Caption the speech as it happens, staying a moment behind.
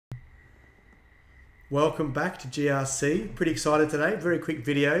Welcome back to GRC. Pretty excited today. Very quick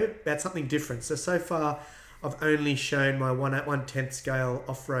video about something different. So far I've only shown my 1/10 scale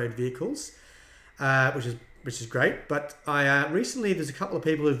off-road vehicles, which is great. But I recently, there's a couple of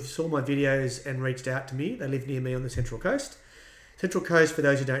people who saw my videos and reached out to me. They live near me on the Central Coast. Central Coast, for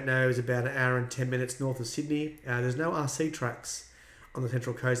those who don't know, is about an hour and 10 minutes north of Sydney. There's no RC tracks on the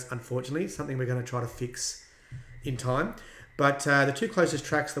Central Coast, unfortunately. It's something we're going to try to fix in time. But the two closest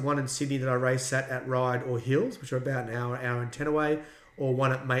tracks, the one in Sydney that I race at Ryde or Hills, which are about an hour and 10 away, or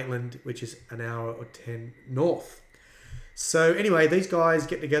one at Maitland, which is an hour or 10 north. So anyway, these guys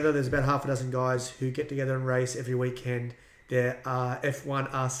get together. There's about half a dozen guys who get together and race every weekend. They're F1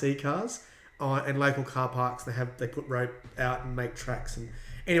 RC cars in local car parks. They put rope out and make tracks. And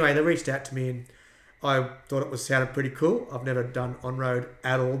anyway, they reached out to me and I thought it sounded pretty cool. I've never done on-road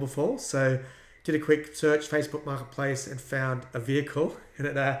at all before. So did a quick search, Facebook Marketplace, and found a vehicle, and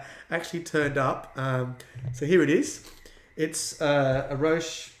it actually turned up. So here it is. It's a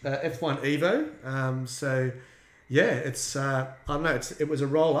Roche F1 Evo. So yeah, it's I don't know. It was a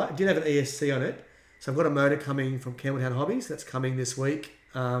roller. It did have an ESC on it. So I've got a motor coming from Campbelltown Hobbies. That's coming this week.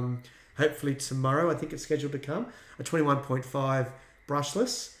 Hopefully tomorrow. I think it's scheduled to come. A 21.5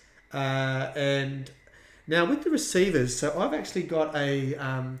 brushless. And now with the receivers, so I've actually got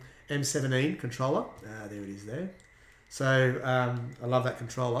a M17 controller. There it is there. So I love that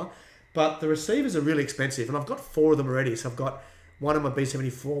controller. But the receivers are really expensive, and I've got 4 of them already. So I've got one on my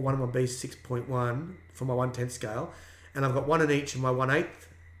B74, one on my B6.1 for my 1/10 scale, and I've got one in each of my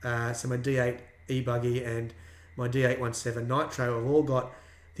 1/8. So my D8 e-buggy and my D817 Nitro have all got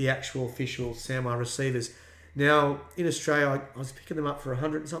the actual official Samurai receivers. Now in Australia, I was picking them up for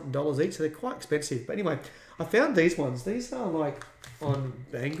 $100 and something each, so they're quite expensive. But anyway, I found these ones. These are like on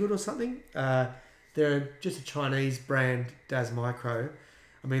Banggood or something. They're just a Chinese brand, Daz Micro.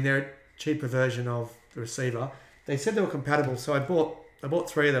 I mean, they're a cheaper version of the receiver. They said they were compatible, so I bought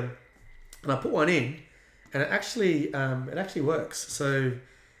 3 of them, and I put one in, and it actually works. So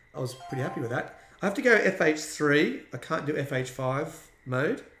I was pretty happy with that. I have to go FH3. I can't do FH5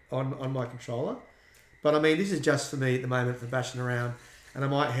 mode on my controller, but I mean, this is just for me at the moment for bashing around, and I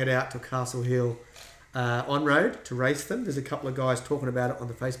might head out to Castle Hill on road to race them. There's a couple of guys talking about it on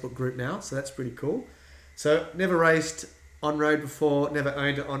the Facebook group now, so that's pretty cool. So never raced on road before, never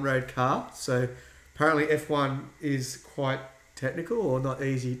owned an on-road car. So apparently F1 is quite technical or not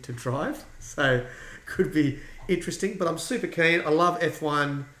easy to drive. So could be interesting, but I'm super keen. I love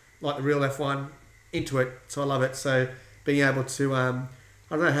F1, like the real F1, into it. So I love it. So being able to, I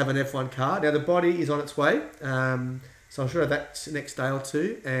don't know, have an F1 car. Now the body is on its way. So I'm sure that's next day or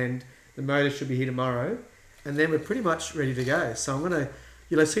two, and the motor should be here tomorrow, and then we're pretty much ready to go. So I'm going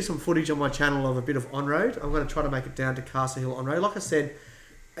to, see some footage on my channel of a bit of on-road. I'm going to try to make it down to Castle Hill on-road. Like I said,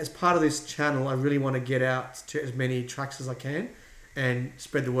 as part of this channel, I really want to get out to as many tracks as I can and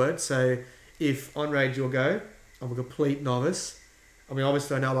spread the word. So if on-road you'll go, I'm a complete novice. I mean,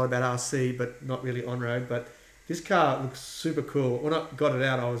 obviously I know a lot about RC, but not really on-road. But this car looks super cool. When I got it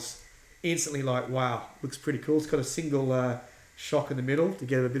out, I was instantly like, wow, looks pretty cool. It's got a single shock in the middle to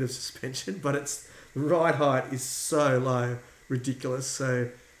get a bit of suspension, but the ride height is so low, ridiculous. So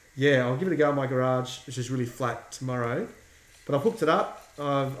yeah, I'll give it a go in my garage, which is really flat, tomorrow. But I've hooked it up.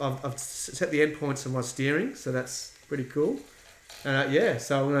 I've set the endpoints of my steering, so that's pretty cool. Yeah,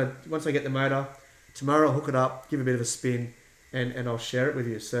 so I'm gonna, once I get the motor tomorrow, I'll hook it up, give it a bit of a spin, and I'll share it with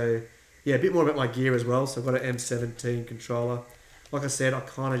you. So yeah, a bit more about my gear as well. So I've got an M17 controller. Like I said, I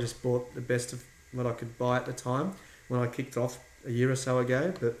kind of just bought the best of what I could buy at the time when I kicked off a year or so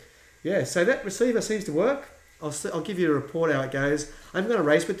ago. But yeah, so that receiver seems to work. I'll give you a report how it goes. I'm going to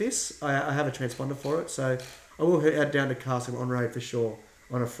race with this. I have a transponder for it, so I will head down to Castle on road for sure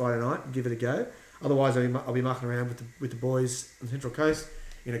on a Friday night and give it a go. Otherwise, I'll be mucking around with the boys on the Central Coast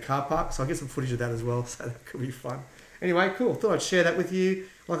in a car park, so I'll get some footage of that as well, so that could be fun. Anyway, cool. Thought I'd share that with you.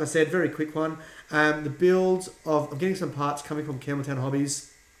 Like I said, very quick one. The builds I'm getting some parts coming from Campbelltown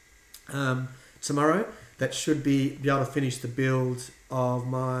Hobbies tomorrow. That should be able to finish the build of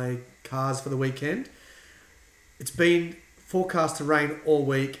my cars for the weekend. It's been forecast to rain all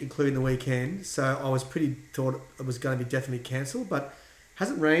week, including the weekend, so I was thought it was going to be definitely cancelled, but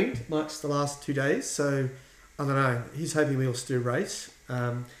hasn't rained much the last 2 days, so I don't know. He's hoping we'll still race.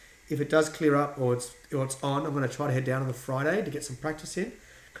 If it does clear up or it's on, I'm going to try to head down on the Friday to get some practice in,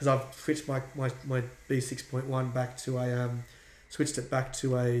 because I've switched my B6.1 back to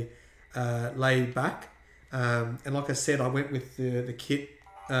a laid back. And like I said, I went with the kit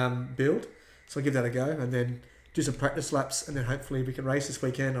build, so I'll give that a go and then do some practice laps, and then hopefully we can race this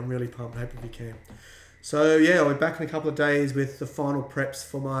weekend. I'm really pumped, hoping we can. So yeah, I'll be back in a couple of days with the final preps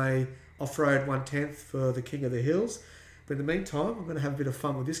for my off-road 1/10 for the King of the Hills. But in the meantime, I'm going to have a bit of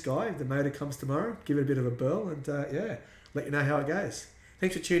fun with this guy. If the motor comes tomorrow, give it a bit of a burl, and yeah, let you know how it goes.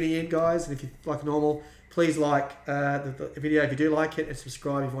 Thanks for tuning in, guys. And if you like normal, please like the video if you do like it, and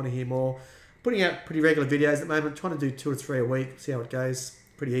subscribe if you want to hear more. Putting out pretty regular videos at the moment, trying to do 2 or 3 a week, see how it goes.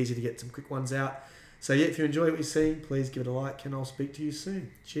 Pretty easy to get some quick ones out. So yeah, if you enjoy what you're seeing, please give it a like, and I'll speak to you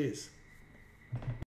soon. Cheers.